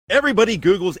Everybody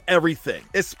Googles everything,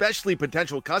 especially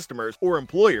potential customers or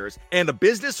employers, and a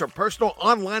business or personal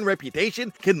online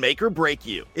reputation can make or break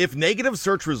you. If negative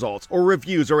search results or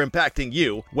reviews are impacting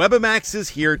you, Webamax is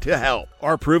here to help.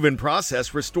 Our proven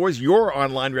process restores your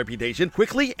online reputation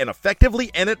quickly and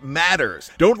effectively, and it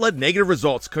matters. Don't let negative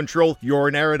results control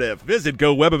your narrative. Visit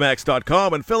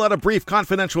GoWebamax.com and fill out a brief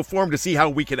confidential form to see how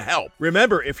we can help.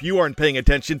 Remember, if you aren't paying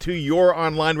attention to your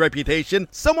online reputation,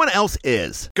 someone else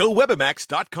is.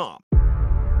 GoWebamax.com.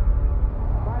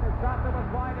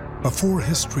 Before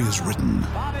history is written,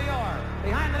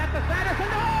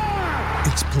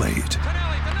 it's played.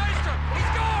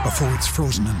 Before it's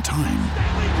frozen in time,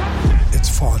 it's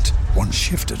fought one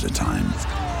shift at a time.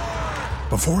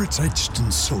 Before it's etched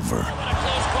in silver,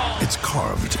 it's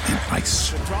carved in ice.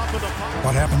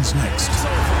 What happens next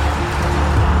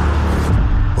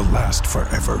will last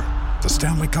forever. The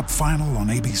Stanley Cup Final on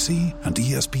ABC and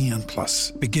ESPN Plus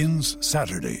begins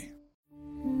Saturday.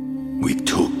 We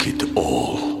took it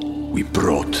all. We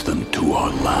brought them to our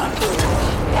land.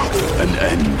 An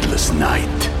endless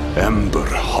night, ember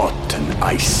hot and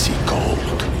icy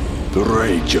cold. The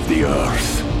rage of the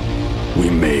earth.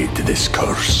 We made this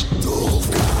curse.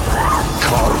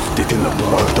 Carved it in the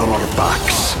blood on our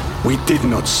backs. We did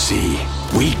not see.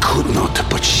 We could not,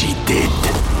 but she did.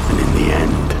 And in the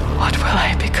end... What will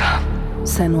I become?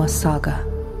 Senua's Saga.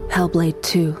 Hellblade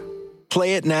 2.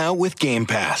 Play it now with Game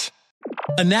Pass.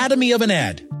 Anatomy of an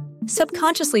ad.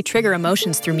 Subconsciously trigger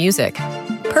emotions through music.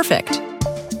 Perfect.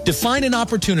 Define an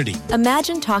opportunity.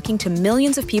 Imagine talking to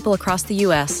millions of people across the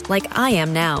U.S. like I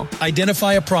am now.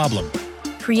 Identify a problem.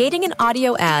 Creating an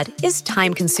audio ad is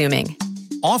time-consuming.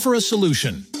 Offer a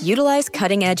solution. Utilize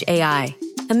cutting-edge AI.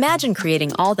 Imagine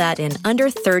creating all that in under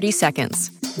 30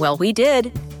 seconds. Well, we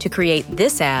did, to create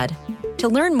this ad. To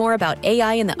learn more about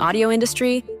AI in the audio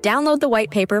industry, download the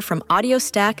white paper from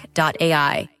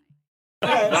audiostack.ai.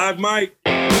 Live mic.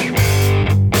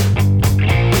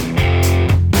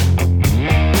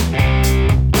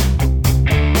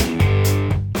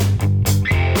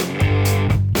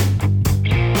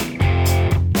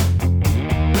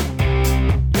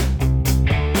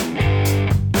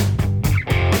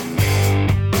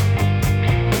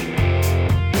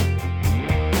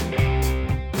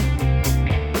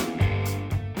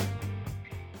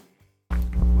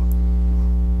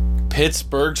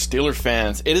 Pittsburgh Steelers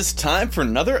fans, it is time for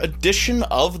another edition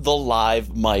of the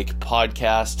Live Mic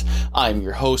podcast. I'm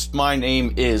your host. My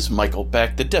name is Michael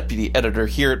Beck, the deputy editor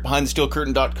here at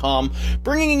BehindTheSteelCurtain.com,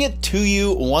 bringing it to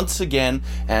you once again.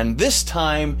 And this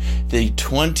time, the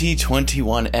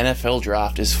 2021 NFL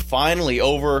Draft is finally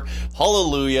over.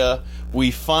 Hallelujah.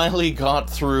 We finally got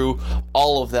through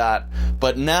all of that.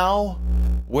 But now,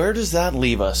 where does that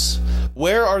leave us?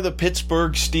 Where are the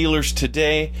Pittsburgh Steelers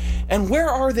today, and where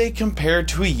are they compared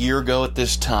to a year ago at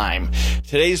this time?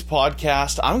 Today's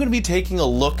podcast, I'm going to be taking a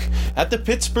look at the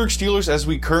Pittsburgh Steelers as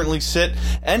we currently sit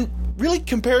and really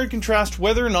compare and contrast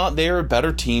whether or not they are a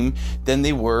better team than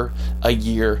they were a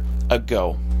year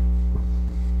ago.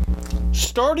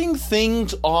 Starting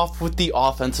things off with the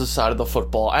offensive side of the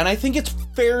football, and I think it's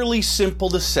fairly simple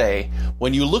to say,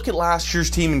 when you look at last year's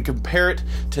team and compare it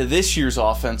to this year's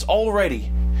offense,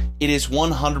 already it is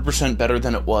 100% better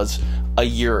than it was a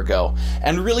year ago.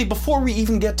 And really, before we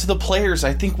even get to the players,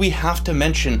 I think we have to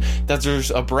mention that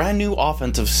there's a brand new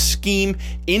offensive scheme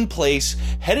in place,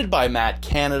 headed by Matt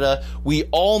Canada. We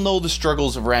all know the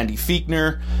struggles of Randy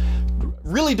Fichtner.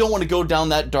 Really don't want to go down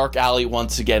that dark alley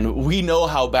once again. We know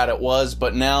how bad it was,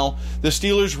 but now the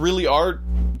Steelers really are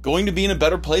going to be in a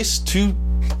better place to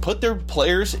put their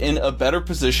players in a better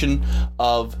position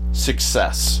of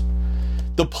success.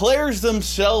 The players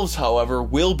themselves, however,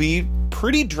 will be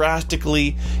pretty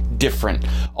drastically different.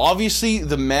 Obviously,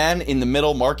 the man in the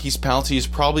middle, Maurkice Pouncey, is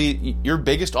probably your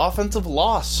biggest offensive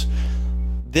loss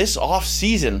this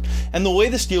offseason. And the way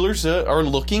the Steelers are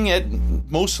looking at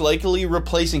most likely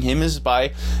replacing him is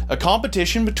by a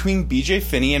competition between BJ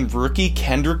Finney and rookie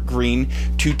Kendrick Green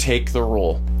to take the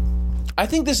role. I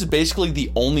think this is basically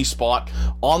the only spot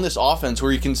on this offense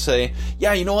where you can say,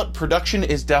 yeah, you know what, production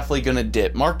is definitely going to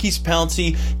dip. Maurkice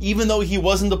Pouncey, even though he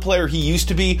wasn't the player he used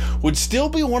to be, would still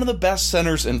be one of the best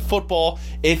centers in football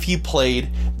if he played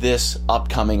this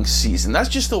upcoming season. That's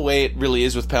just the way it really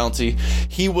is with Pouncey.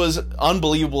 He was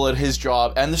unbelievable at his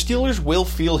job, and the Steelers will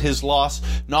feel his loss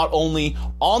not only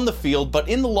on the field, but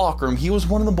in the locker room. He was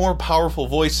one of the more powerful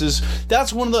voices.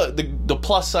 That's one of the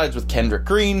plus sides with Kendrick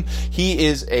Green. He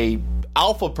is a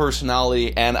alpha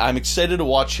personality, and I'm excited to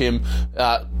watch him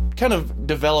kind of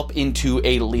develop into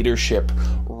a leadership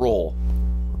role.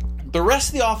 The rest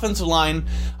of the offensive line,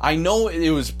 I know it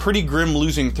was pretty grim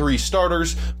losing 3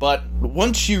 starters, but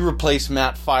once you replace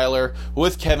Matt Filer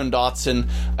with Kevin Dotson,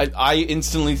 I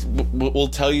instantly will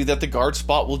tell you that the guard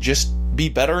spot will just be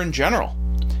better in general.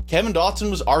 Kevin Dotson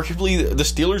was arguably the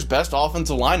Steelers' best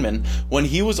offensive lineman when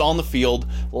he was on the field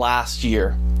last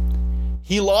year.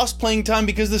 He lost playing time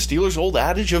because of the Steelers' old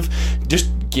adage of just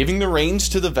giving the reins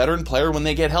to the veteran player when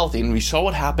they get healthy, and we saw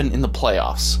what happened in the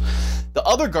playoffs. The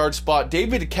other guard spot,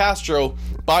 David DeCastro,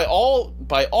 by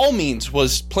all means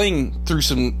was playing through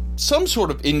some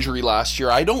sort of injury last year.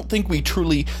 I don't think we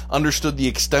truly understood the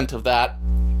extent of that.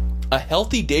 A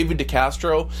healthy David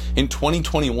DeCastro in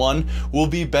 2021 will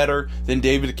be better than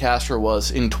David DeCastro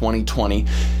was in 2020.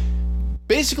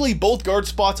 Basically, both guard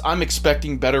spots I'm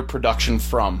expecting better production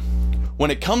from. When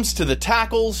it comes to the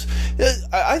tackles,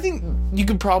 I think you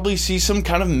could probably see some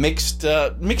kind of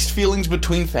mixed feelings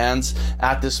between fans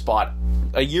at this spot.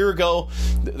 A year ago,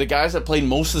 the guys that played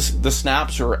most of the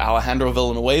snaps were Alejandro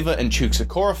Villanueva and Chuks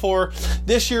Okorafor.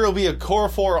 This year it'll be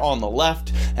Okorafor on the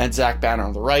left and Zach Banner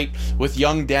on the right, with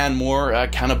young Dan Moore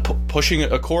kind of pushing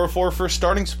Okorafor for a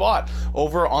starting spot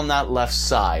over on that left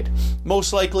side.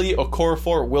 Most likely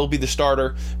Okorafor will be the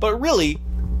starter, but really,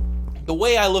 the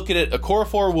way I look at it,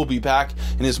 Okorafor will be back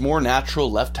in his more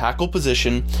natural left tackle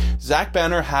position. Zach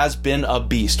Banner has been a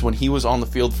beast when he was on the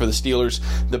field for the Steelers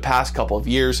the past couple of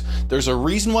years. There's a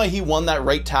reason why he won that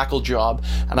right tackle job,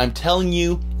 and I'm telling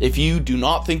you, if you do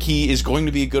not think he is going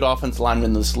to be a good offensive lineman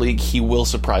in this league, he will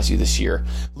surprise you this year.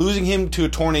 Losing him to a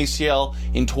torn ACL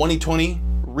in 2020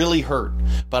 really hurt,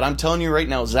 but I'm telling you right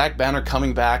now, Zach Banner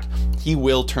coming back, he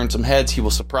will turn some heads, he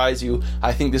will surprise you.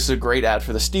 I think this is a great ad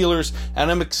for the Steelers, and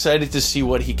I'm excited to see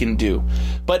what he can do.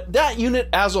 But that unit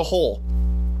as a whole,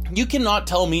 you cannot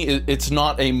tell me it's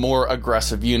not a more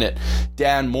aggressive unit.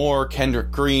 Dan Moore,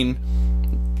 Kendrick Green,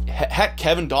 heck,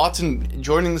 Kevin Dotson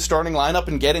joining the starting lineup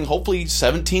and getting hopefully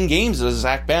 17 games as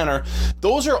Zach Banner.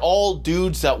 Those are all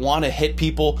dudes that want to hit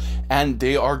people, and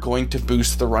they are going to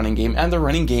boost the running game, and the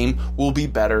running game will be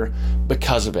better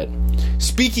because of it.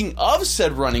 Speaking of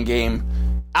said running game,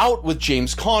 out with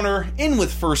James Conner, in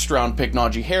with first-round pick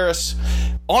Najee Harris.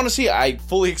 Honestly, I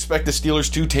fully expect the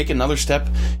Steelers to take another step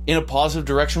in a positive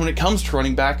direction when it comes to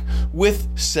running back with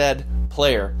said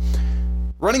player.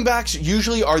 Running backs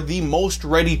usually are the most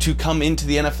ready to come into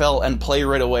the NFL and play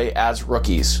right away as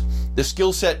rookies. The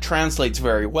skill set translates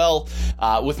very well.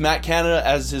 With Matt Canada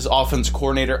as his offense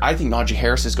coordinator, I think Najee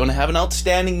Harris is going to have an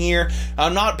outstanding year.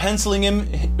 I'm not penciling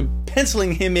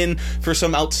him in for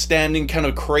some outstanding kind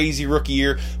of crazy rookie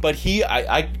year, but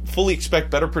I fully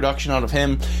expect better production out of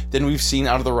him than we've seen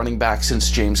out of the running back since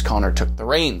James Conner took the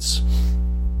reins.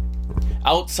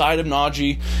 Outside of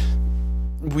Najee,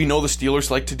 we know the Steelers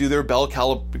like to do their bell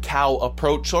cow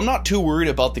approach, so I'm not too worried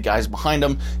about the guys behind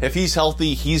him. If he's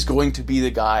healthy, he's going to be the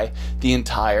guy the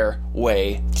entire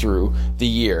way through the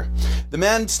year. The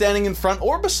man standing in front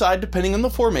or beside, depending on the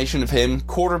formation of him,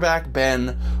 quarterback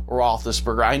Ben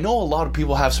Roethlisberger. I know a lot of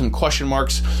people have some question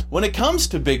marks when it comes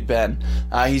to Big Ben.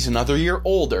 He's another year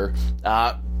older.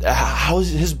 How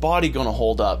is his body going to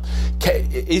hold up?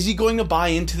 Is he going to buy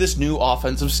into this new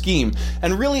offensive scheme?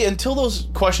 And really, until those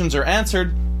questions are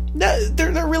answered,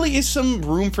 there really is some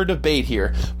room for debate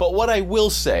here. But what I will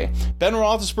say, Ben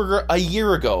Roethlisberger a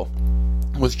year ago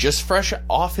was just fresh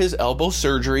off his elbow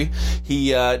surgery.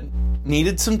 He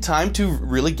needed some time to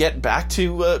really get back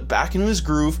into his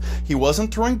groove. He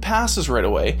wasn't throwing passes right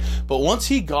away, but once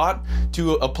he got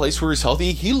to a place where he's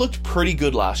healthy, he looked pretty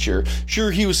good last year.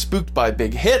 Sure, he was spooked by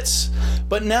big hits,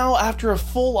 but now after a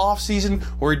full offseason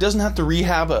where he doesn't have to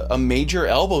rehab a major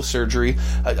elbow surgery,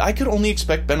 I could only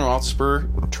expect Ben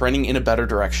Roethlisberger trending in a better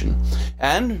direction.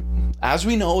 And as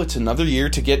we know, it's another year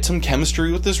to get some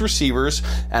chemistry with his receivers,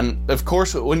 and of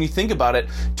course, when you think about it,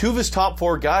 2 of his top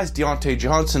 4 guys, Deontay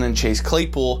Johnson and Chase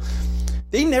Claypool,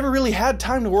 they never really had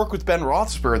time to work with Ben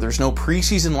Roethlisberger. There's no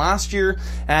preseason last year,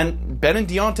 and Ben and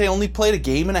Deontay only played a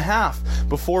game and a half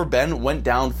before Ben went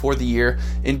down for the year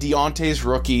in Deontay's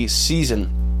rookie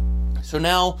season. So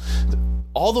now,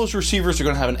 all those receivers are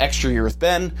going to have an extra year with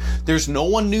Ben. There's no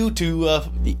one new to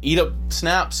eat up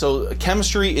snaps, so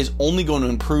chemistry is only going to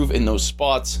improve in those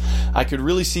spots. I could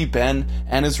really see Ben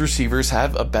and his receivers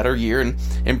have a better year and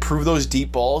improve those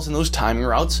deep balls and those timing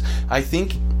routes. I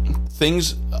think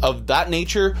things of that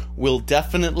nature will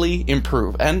definitely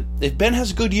improve. And if Ben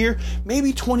has a good year,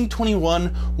 maybe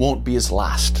 2021 won't be his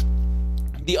last.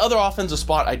 The other offensive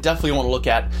spot I definitely want to look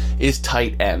at is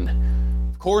tight end.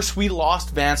 Of course, we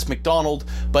lost Vance McDonald,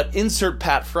 but insert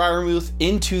Pat Freiermuth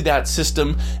into that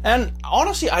system, and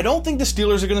honestly, I don't think the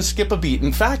Steelers are going to skip a beat.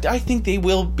 In fact, I think they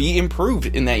will be improved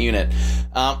in that unit.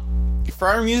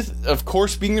 Freiermuth, of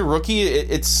course, being the rookie,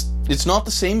 it's not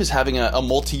the same as having a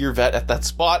multi-year vet at that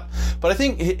spot, but I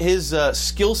think his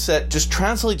skill set just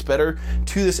translates better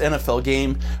to this NFL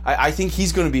game. I think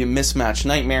he's going to be a mismatch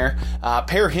nightmare.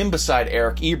 Pair him beside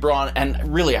Eric Ebron,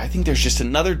 and really, I think there's just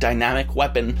another dynamic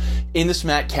weapon in this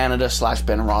Matt Canada /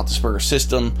 Ben Roethlisberger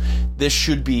system. This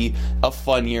should be a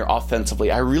fun year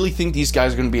offensively. I really think these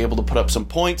guys are going to be able to put up some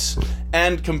points,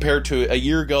 and compared to a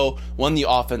year ago when the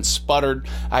offense sputtered,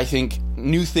 I think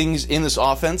new things in this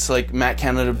offense, like Matt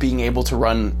Canada being able to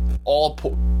run all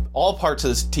parts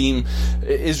of this team,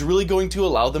 is really going to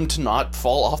allow them to not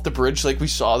fall off the bridge like we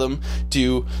saw them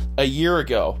do a year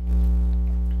ago.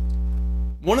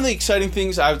 One of the exciting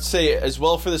things I would say as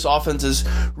well for this offense is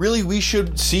really we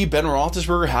should see Ben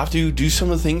Roethlisberger have to do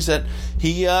some of the things that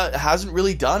he hasn't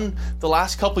really done the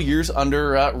last couple years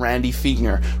under Randy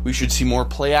Fiegner. We should see more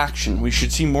play action. We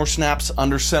should see more snaps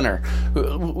under center.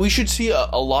 We should see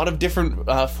a lot of different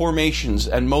formations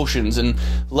and motions and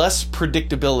less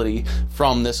predictability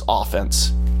from this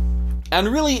offense. And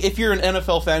really, if you're an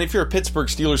NFL fan, if you're a Pittsburgh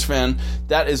Steelers fan,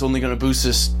 that is only going to boost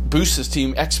this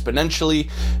team exponentially.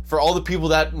 For all the people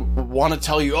that want to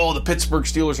tell you, oh, the Pittsburgh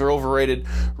Steelers are overrated,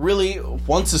 really,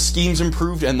 once the scheme's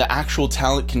improved and the actual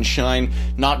talent can shine,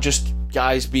 not just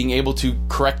guys being able to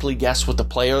correctly guess what the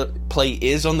play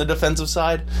is on the defensive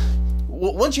side,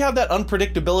 once you have that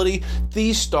unpredictability,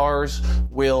 these stars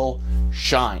will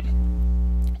shine.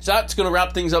 So that's going to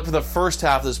wrap things up for the first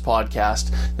half of this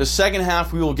podcast. The second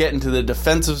half, we will get into the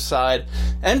defensive side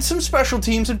and some special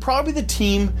teams and probably the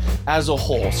team as a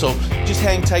whole. So just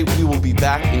hang tight. We will be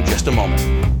back in just a moment.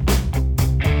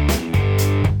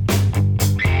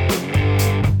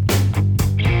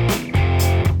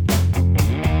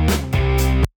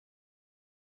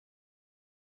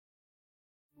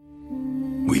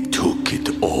 We took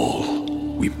it all.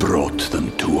 We brought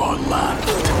them to our land.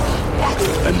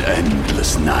 An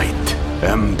endless night,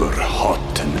 ember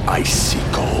hot and icy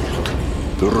cold.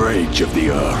 The rage of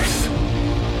the earth.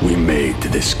 We made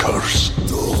this curse.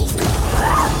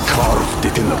 Carved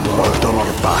it in the blood on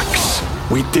our backs.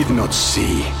 We did not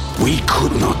see. We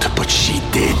could not, but she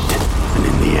did. And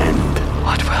in the end...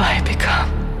 What will I become?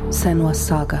 Senua's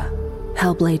Saga.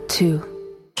 Hellblade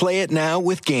 2. Play it now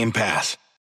with Game Pass.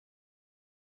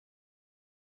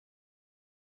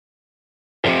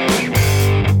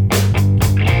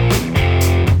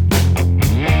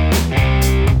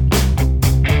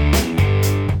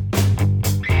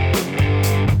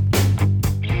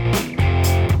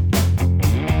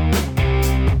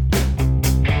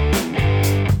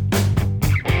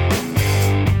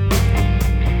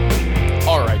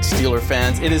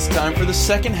 Fans, it is time for the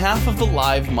second half of the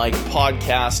Live Mike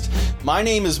podcast. My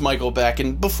name is Michael Beck,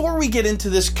 and before we get into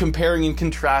this comparing and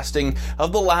contrasting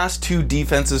of the last two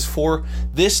defenses for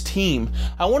this team,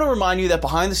 I want to remind you that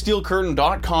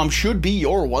BehindTheSteelCurtain.com should be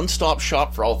your one-stop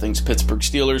shop for all things Pittsburgh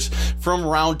Steelers, from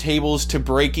roundtables to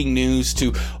breaking news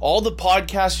to all the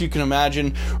podcasts you can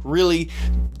imagine. Really,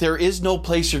 there is no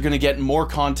place you're going to get more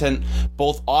content,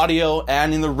 both audio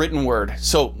and in the written word.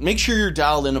 So make sure you're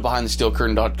dialed into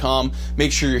BehindTheSteelCurtain.com.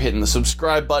 Make sure you're hitting the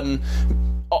subscribe button.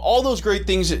 All those great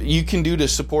things that you can do to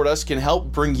support us can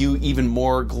help bring you even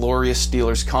more glorious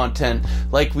Steelers content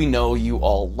like we know you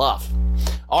all love.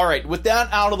 All right, with that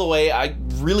out of the way, I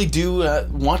really do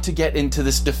want to get into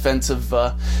this defensive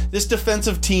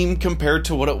team compared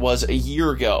to what it was a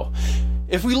year ago.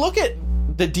 If we look at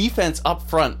the defense up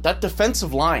front, that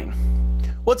defensive line,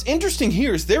 what's interesting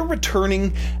here is they're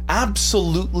returning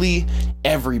absolutely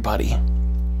everybody.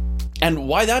 And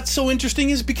why that's so interesting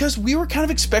is because we were kind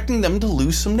of expecting them to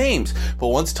lose some names. But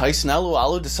once Tyson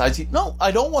Alualu decides, no,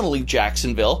 I don't want to leave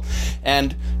Jacksonville,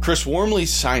 and Chris Wormley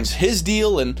signs his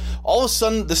deal, and all of a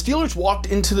sudden the Steelers walked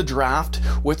into the draft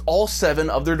with all 7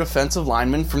 of their defensive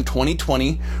linemen from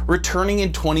 2020 returning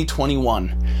in 2021.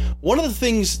 One of the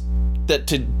things that,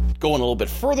 to go in a little bit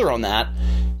further on that,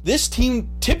 this team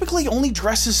typically only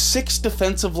dresses 6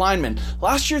 defensive linemen.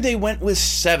 Last year they went with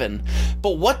 7.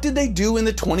 But what did they do in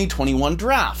the 2021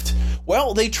 draft?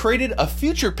 Well, they traded a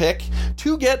future pick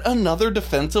to get another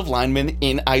defensive lineman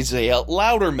in Isaiah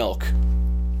Loudermilk.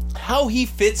 How he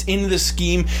fits into the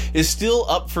scheme is still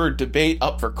up for debate,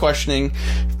 up for questioning,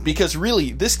 because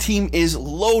really, this team is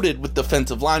loaded with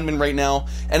defensive linemen right now,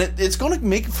 and it's going to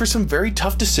make for some very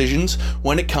tough decisions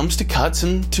when it comes to cuts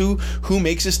and to who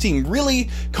makes this team. Really,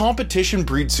 competition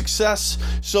breeds success,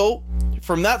 so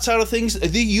from that side of things,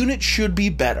 the unit should be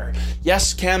better.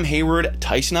 Yes, Cam Hayward,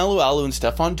 Tyson Alualu, and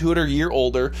Stephon Tuitt are a year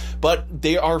older, but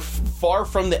they are far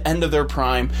from the end of their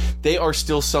prime. They are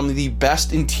still some of the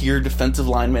best interior defensive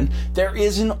linemen there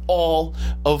is in all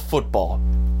of football.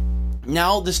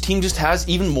 Now this team just has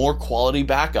even more quality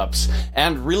backups,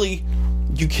 and really,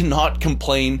 you cannot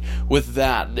complain with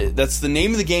that. That's the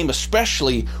name of the game,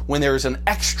 especially when there is an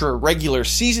extra regular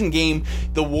season game.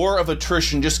 The war of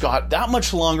attrition just got that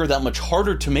much longer, that much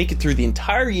harder to make it through the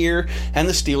entire year, and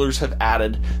the Steelers have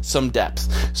added some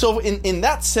depth. So in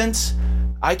that sense,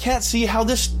 I can't see how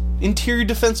this interior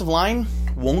defensive line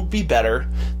won't be better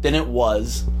than it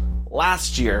was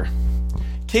last year.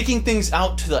 Kicking things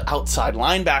out to the outside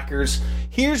linebackers,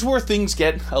 here's where things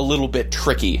get a little bit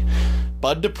tricky.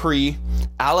 Bud Dupree,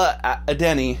 Ala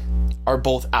Adeni are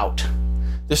both out.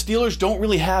 The Steelers don't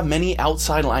really have many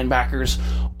outside linebackers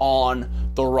on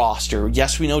the roster.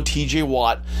 Yes, we know TJ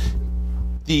Watt,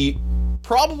 the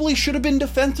probably should have been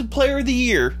Defensive Player of the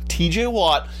Year. TJ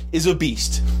Watt is a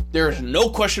beast. There is no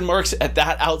question marks at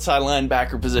that outside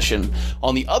linebacker position.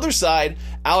 On the other side,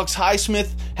 Alex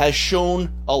Highsmith has shown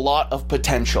a lot of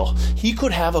potential. He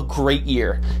could have a great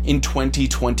year in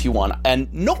 2021,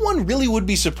 and no one really would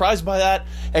be surprised by that,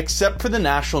 except for the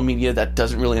national media that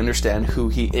doesn't really understand who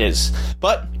he is.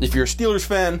 But if you're a Steelers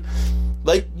fan,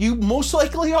 like you most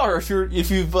likely are,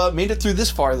 if you've made it through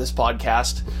this far of this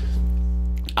podcast,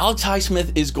 Alex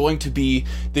Highsmith is going to be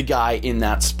the guy in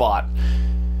that spot.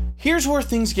 Here's where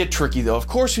things get tricky, though. Of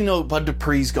course, we know Bud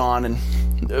Dupree's gone,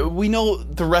 and we know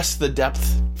the rest of the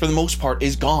depth, for the most part,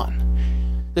 is gone.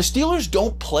 The Steelers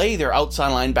don't play their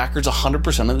outside linebackers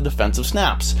 100% of the defensive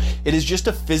snaps. It is just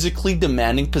a physically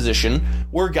demanding position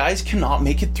where guys cannot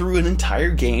make it through an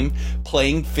entire game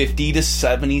playing 50 to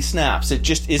 70 snaps. It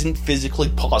just isn't physically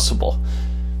possible.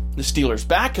 The Steelers'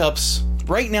 backups,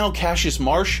 right now, Cassius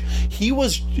Marsh, he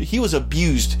was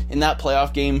abused in that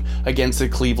playoff game against the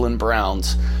Cleveland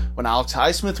Browns. When Alex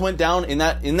Highsmith went down in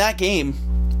that game,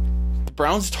 the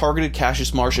Browns targeted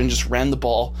Cassius Marsh and just ran the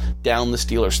ball down the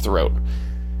Steelers' throat.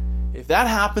 If that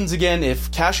happens again,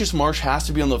 if Cassius Marsh has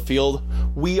to be on the field,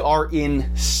 we are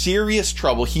in serious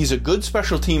trouble. He's a good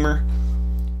special teamer,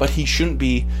 but he shouldn't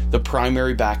be the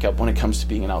primary backup when it comes to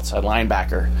being an outside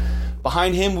linebacker.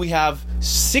 Behind him, we have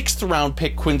 6th round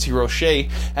pick Quincy Roche,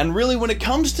 and really when it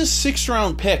comes to 6th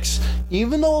round picks,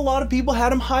 even though a lot of people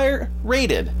had him higher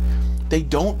rated, they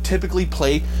don't typically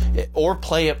play at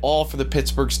all for the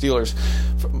Pittsburgh Steelers.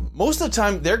 Most of the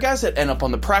time, they're guys that end up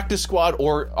on the practice squad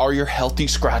or are your healthy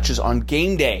scratches on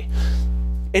game day.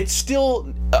 It's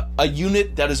still a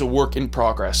unit that is a work in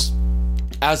progress.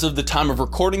 As of the time of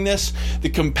recording this, the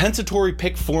compensatory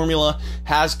pick formula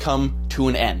has come to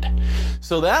an end.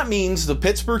 So that means the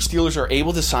Pittsburgh Steelers are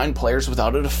able to sign players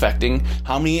without it affecting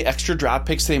how many extra draft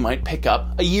picks they might pick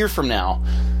up a year from now.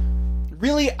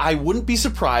 Really, I wouldn't be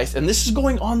surprised, and this is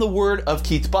going on the word of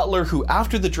Keith Butler, who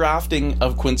after the drafting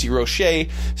of Quincy Roche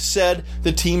said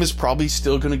the team is probably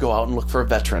still going to go out and look for a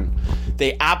veteran.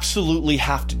 They absolutely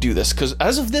have to do this, because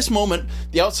as of this moment,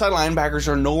 the outside linebackers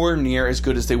are nowhere near as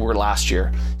good as they were last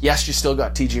year. Yes, you still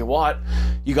got TJ Watt,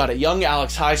 you got a young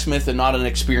Alex Highsmith and not an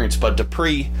experienced Bud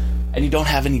Dupree, and you don't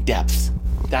have any depth.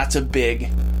 That's a big,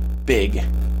 big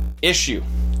issue.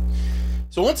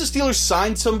 So once the Steelers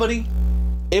sign somebody,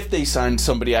 if they signed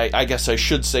somebody, I guess I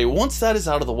should say, once that is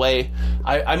out of the way,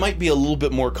 I might be a little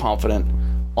bit more confident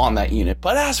on that unit.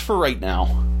 But as for right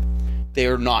now, they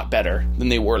are not better than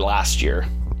they were last year.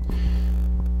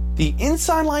 The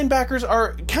inside linebackers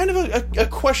are kind of a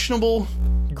questionable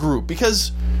group,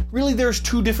 because really there's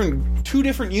two different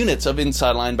units of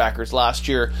inside linebackers last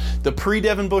year, the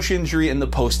pre-Devin Bush injury and the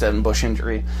post-Devin Bush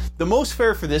injury. The most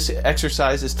fair for this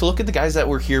exercise is to look at the guys that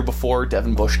were here before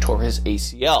Devin Bush tore his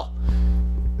ACL.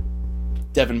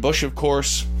 Devin Bush, of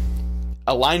course,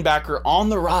 a linebacker on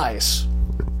the rise.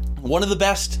 One of the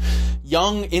best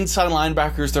young inside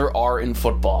linebackers there are in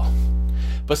football.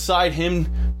 Beside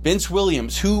him, Vince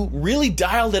Williams, who really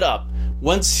dialed it up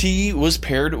once he was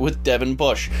paired with Devin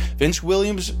Bush. Vince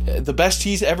Williams, the best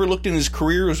he's ever looked in his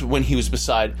career was when he was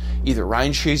beside either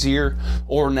Ryan Shazier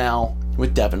or now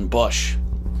with Devin Bush.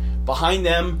 Behind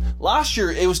them, last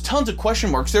year, it was tons of question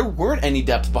marks. There weren't any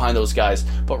depth behind those guys.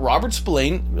 But Robert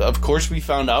Spillane, of course we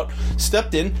found out,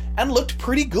 stepped in and looked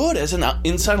pretty good as an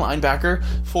inside linebacker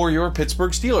for your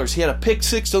Pittsburgh Steelers. He had a pick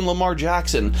six on Lamar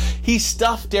Jackson. He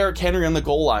stuffed Derrick Henry on the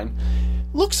goal line.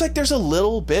 Looks like there's a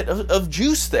little bit of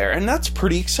juice there, and that's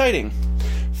pretty exciting.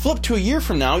 Flip to a year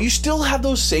from now, you still have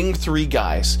those same three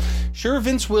guys. Sure,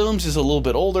 Vince Williams is a little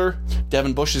bit older.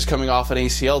 Devin Bush is coming off an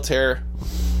ACL tear.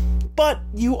 But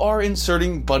you are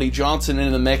inserting Buddy Johnson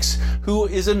into the mix, who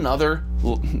is another,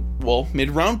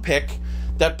 mid-round pick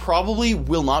that probably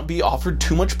will not be offered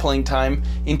too much playing time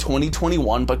in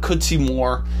 2021, but could see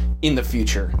more in the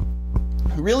future.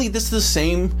 Really, this is the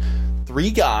same three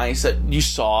guys that you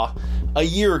saw a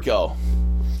year ago.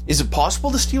 Is it possible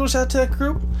the Steelers add to that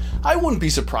group? I wouldn't be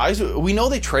surprised. We know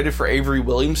they traded for Avery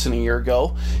Williamson a year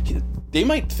ago. They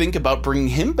might think about bringing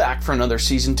him back for another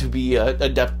season to be a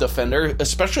depth defender,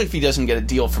 especially if he doesn't get a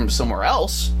deal from somewhere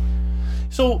else.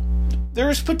 So there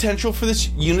is potential for this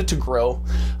unit to grow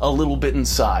a little bit in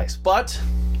size. But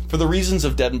for the reasons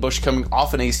of Dedenbush coming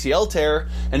off an ACL tear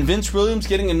and Vince Williams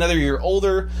getting another year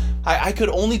older, I could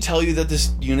only tell you that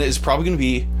this unit is probably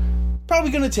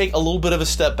going to take a little bit of a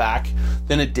step back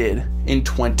than it did in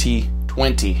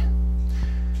 2020.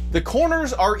 The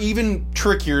corners are even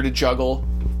trickier to juggle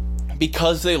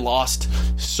because they lost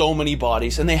so many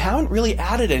bodies and they haven't really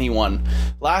added anyone.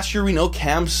 Last year, we know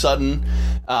Cam Sutton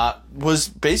was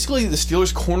basically the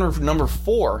Steelers' corner number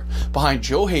 4 behind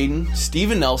Joe Hayden,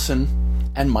 Steven Nelson,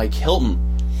 and Mike Hilton.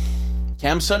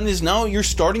 Cam Sutton is now your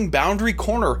starting boundary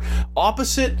corner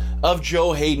opposite of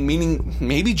Joe Hayden, meaning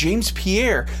maybe James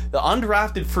Pierre, the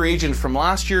undrafted free agent from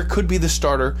last year, could be the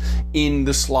starter in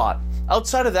the slot.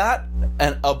 Outside of that,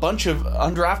 and a bunch of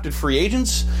undrafted free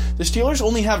agents, the Steelers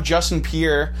only have Justin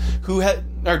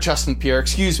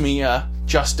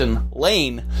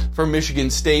Lane from Michigan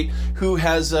State, who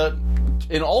has,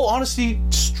 in all honesty,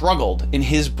 struggled in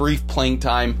his brief playing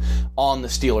time on the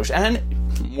Steelers, and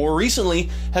more recently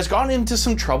has gotten into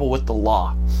some trouble with the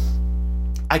law.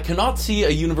 I cannot see a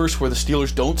universe where the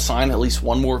Steelers don't sign at least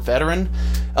one more veteran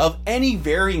of any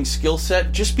varying skill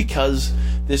set just because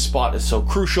this spot is so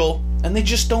crucial and they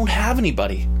just don't have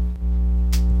anybody.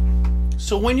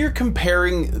 So when you're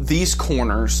comparing these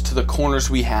corners to the corners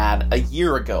we had a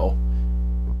year ago,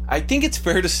 I think it's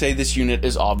fair to say this unit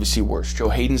is obviously worse. Joe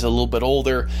Hayden's a little bit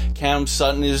older. Cam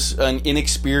Sutton is an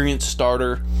inexperienced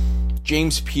starter.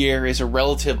 James Pierre is a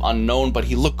relative unknown, but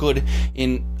he looked good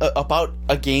in about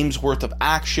a game's worth of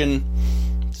action.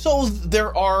 So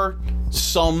there are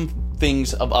some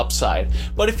things of upside.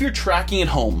 But if you're tracking at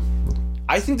home,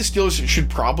 I think the Steelers should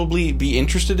probably be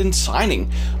interested in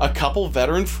signing a couple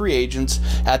veteran free agents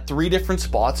at 3 different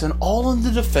spots and all on the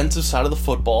defensive side of the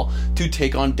football to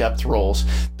take on depth roles.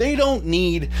 They don't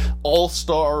need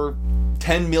all-star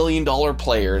 $10 million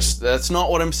players. That's not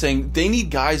what I'm saying. They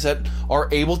need guys that are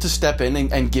able to step in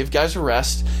and give guys a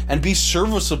rest and be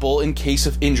serviceable in case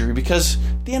of injury, because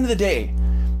at the end of the day,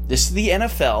 this is the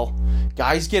NFL.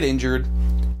 Guys get injured,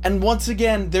 and once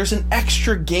again, there's an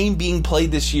extra game being played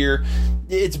this year.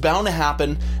 It's bound to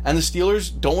happen, and the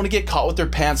Steelers don't want to get caught with their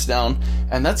pants down,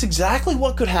 and that's exactly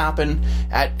what could happen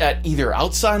at either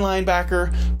outside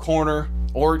linebacker, corner,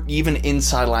 or even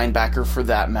inside linebacker for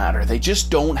that matter. They just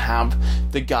don't have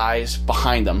the guys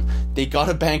behind them. They got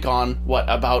to bank on,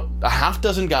 about a half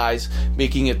dozen guys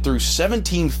making it through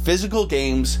 17 physical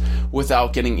games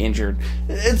without getting injured.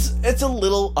 It's a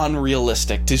little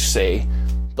unrealistic, to say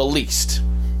the least.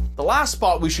 The last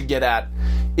spot we should get at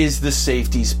is the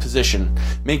safeties position.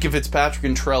 Minkah Fitzpatrick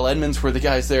and Terrell Edmunds were the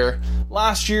guys there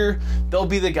last year. They'll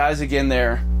be the guys again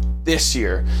there this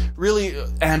year. Really,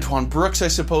 Antoine Brooks, I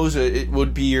suppose, it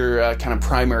would be your kind of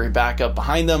primary backup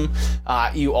behind them.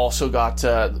 You also got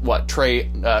Trey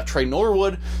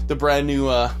Norwood, the brand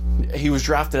new. He was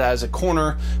drafted as a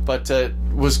corner, but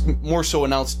was more so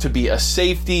announced to be a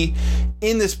safety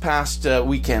in this past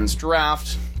weekend's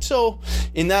draft. So,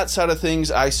 in that side of things,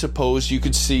 I suppose you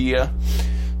could see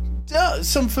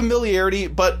some familiarity,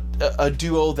 but a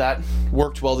duo that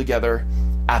worked well together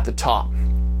at the top.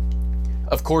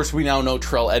 Of course, we now know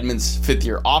Terrell Edmunds'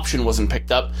 5th-year option wasn't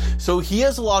picked up, so he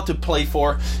has a lot to play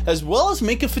for, as well as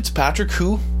Minkah Fitzpatrick,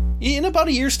 who, in about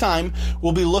a year's time,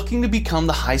 will be looking to become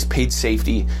the highest-paid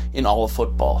safety in all of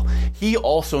football. He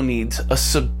also needs a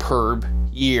superb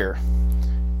year.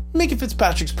 Minkah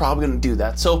Fitzpatrick's probably going to do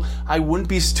that, so I wouldn't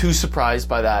be too surprised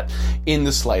by that in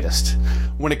the slightest.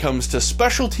 When it comes to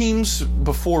special teams,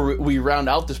 before we round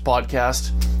out this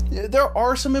podcast, there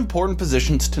are some important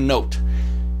positions to note.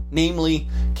 Namely,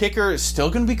 kicker is still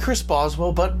going to be Chris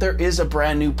Boswell, but there is a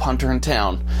brand new punter in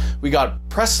town. We got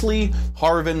Presley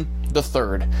Harvin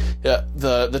III,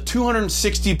 the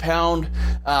 260-pound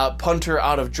punter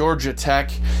out of Georgia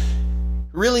Tech.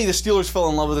 Really, the Steelers fell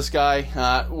in love with this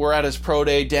guy. We're at his pro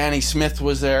day. Danny Smith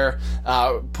was there,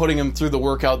 putting him through the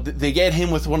workout. They get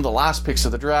him with one of the last picks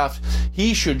of the draft.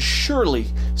 He should surely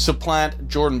supplant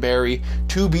Jordan Berry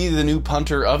to be the new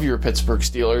punter of your Pittsburgh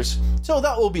Steelers. So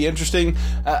that will be interesting,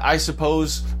 I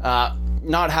suppose.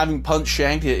 Not having punt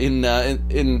shanked in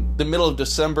the middle of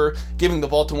December, giving the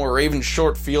Baltimore Ravens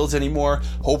short fields anymore,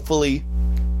 hopefully.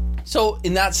 So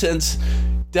in that sense,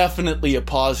 definitely a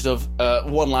positive.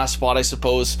 One last spot, I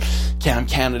suppose. Cam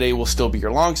Canada will still be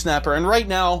your long snapper, and right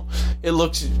now it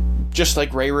looks just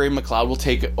like Ray McLeod will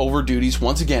take over duties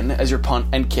once again as your punt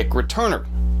and kick returner.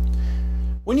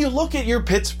 when you look at your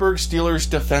Pittsburgh Steelers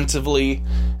defensively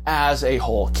as a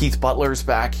whole, Keith Butler's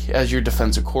back as your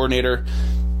defensive coordinator.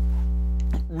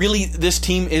 Really, this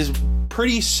team is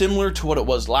pretty similar to what it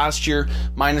was last year,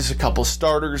 minus a couple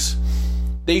starters.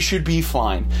 They should be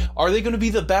fine. Are they going to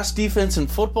be the best defense in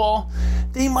football?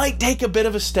 They might take a bit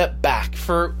of a step back.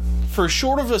 For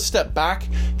short of a step back,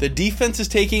 the offense is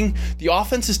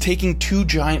taking 2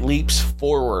 giant leaps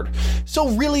forward. So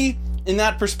really, in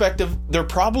that perspective, they're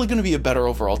probably going to be a better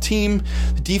overall team.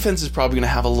 The defense is probably going to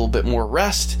have a little bit more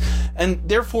rest. And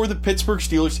therefore, the Pittsburgh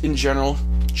Steelers in general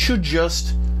should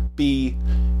just be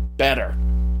better.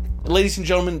 Ladies and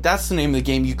gentlemen, that's the name of the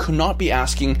game. You could not be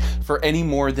asking for any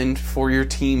more than for your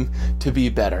team to be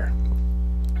better.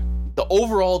 The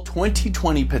overall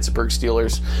 2020 Pittsburgh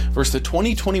Steelers versus the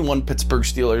 2021 Pittsburgh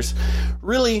Steelers,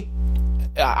 really,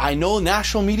 I know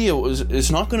national media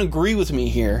is not going to agree with me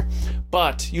here,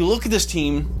 but you look at this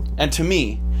team, and to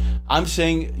me, I'm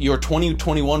saying your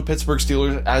 2021 Pittsburgh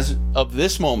Steelers, as of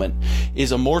this moment,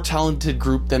 is a more talented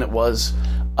group than it was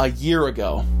a year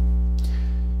ago.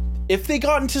 If they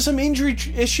got into some injury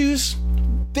issues,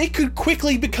 they could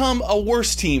quickly become a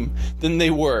worse team than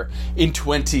they were in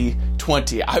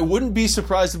 2020. I wouldn't be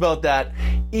surprised about that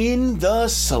in the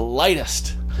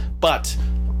slightest. But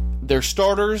their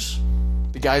starters,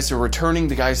 the guys they're returning,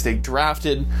 the guys they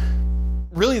drafted,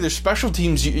 really their special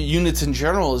teams units in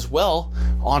general as well,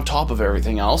 on top of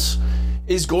everything else,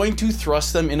 is going to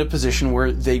thrust them in a position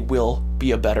where they will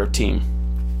be a better team.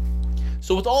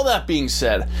 So with all that being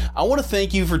said, I want to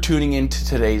thank you for tuning into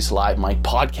today's Live Mike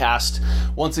podcast.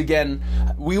 Once again,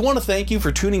 we want to thank you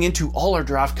for tuning into all our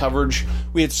draft coverage.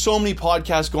 We had so many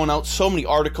podcasts going out, so many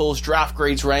articles, draft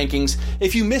grades, rankings.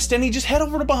 If you missed any, just head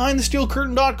over to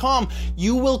BehindTheSteelCurtain.com.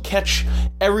 You will catch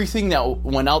everything that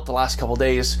went out the last couple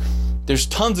days. There's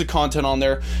tons of content on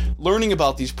there, learning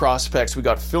about these prospects. We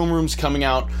got film rooms coming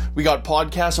out. We got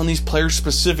podcasts on these players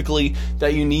specifically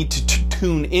that you need to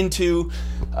tune into.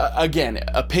 Again,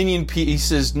 opinion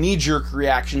pieces, knee-jerk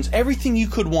reactions, everything you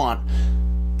could want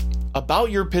about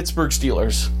your Pittsburgh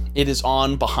Steelers. It is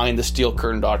on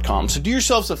BehindTheSteelCurtain.com. So do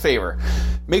yourselves a favor.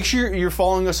 Make sure you're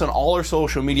following us on all our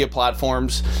social media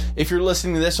platforms. If you're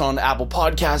listening to this on Apple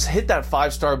Podcasts, hit that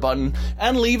 5-star button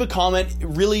and leave a comment.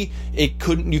 Really, you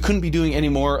couldn't be doing any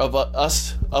more of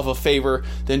us of a favor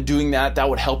than doing that. That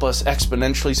would help us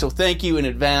exponentially. So thank you in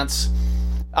advance.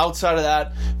 Outside of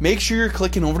that, make sure you're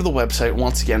clicking over to the website,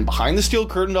 once again,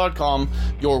 BehindTheSteelCurtain.com,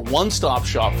 your one-stop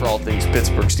shop for all things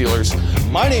Pittsburgh Steelers.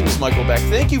 My name is Michael Beck.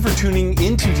 Thank you for tuning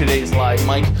into today's Live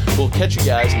Mike. We'll catch you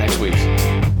guys next week.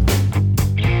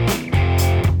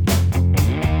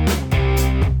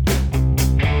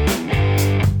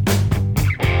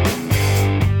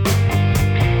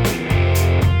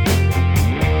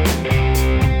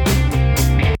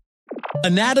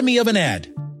 Anatomy of an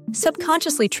ad.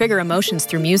 Subconsciously trigger emotions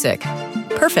through music.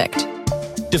 Perfect.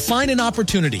 Define an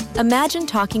opportunity. Imagine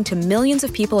talking to millions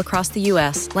of people across the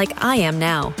U.S. like I am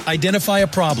now. Identify a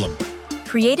problem.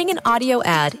 Creating an audio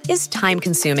ad is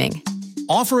time-consuming.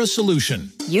 Offer a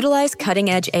solution. Utilize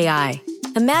cutting-edge AI.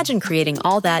 Imagine creating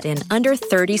all that in under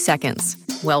 30 seconds.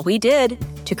 Well, we did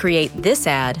to create this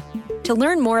ad. To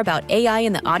learn more about AI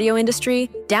in the audio industry,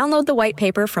 download the white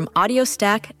paper from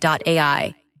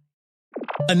audiostack.ai.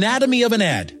 Anatomy of an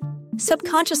ad.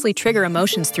 Subconsciously trigger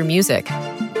emotions through music.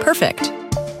 Perfect.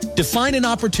 Define an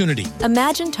opportunity.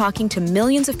 Imagine talking to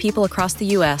millions of people across the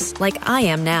U.S. like I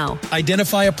am now.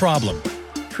 Identify a problem.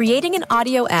 Creating an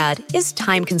audio ad is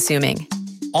time-consuming.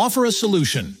 Offer a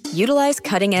solution. Utilize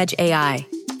cutting-edge AI.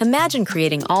 Imagine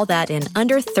creating all that in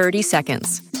under 30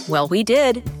 seconds. Well, we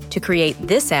did to create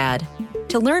this ad.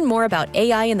 To learn more about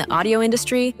AI in the audio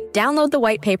industry, download the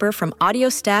white paper from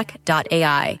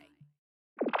audiostack.ai.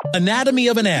 Anatomy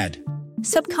of an ad.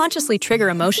 Subconsciously trigger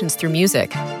emotions through music.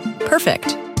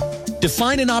 Perfect.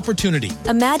 Define an opportunity.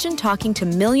 Imagine talking to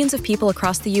millions of people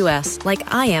across the U.S.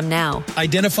 like I am now.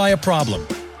 Identify a problem.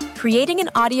 Creating an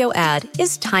audio ad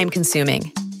is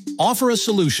time-consuming. Offer a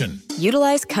solution.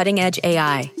 Utilize cutting-edge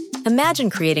AI. Imagine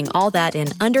creating all that in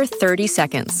under 30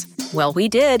 seconds. Well, we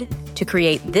did to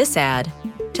create this ad.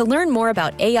 To learn more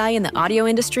about AI in the audio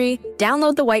industry,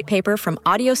 download the white paper from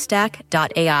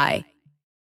audiostack.ai.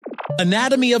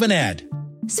 Anatomy of an ad.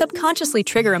 Subconsciously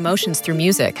trigger emotions through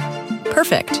music.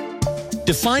 Perfect.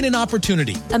 Define an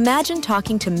opportunity. Imagine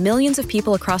talking to millions of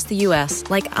people across the U.S.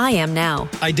 like I am now.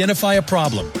 Identify a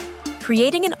problem.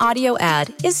 Creating an audio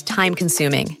ad is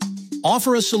time-consuming.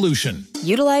 Offer a solution.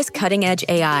 Utilize cutting-edge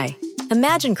AI.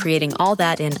 Imagine creating all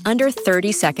that in under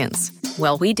 30 seconds.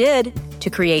 Well, we did to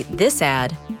create this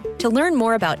ad. To learn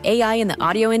more about AI in the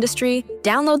audio industry,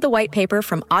 download the white paper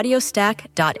from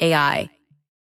audiostack.ai.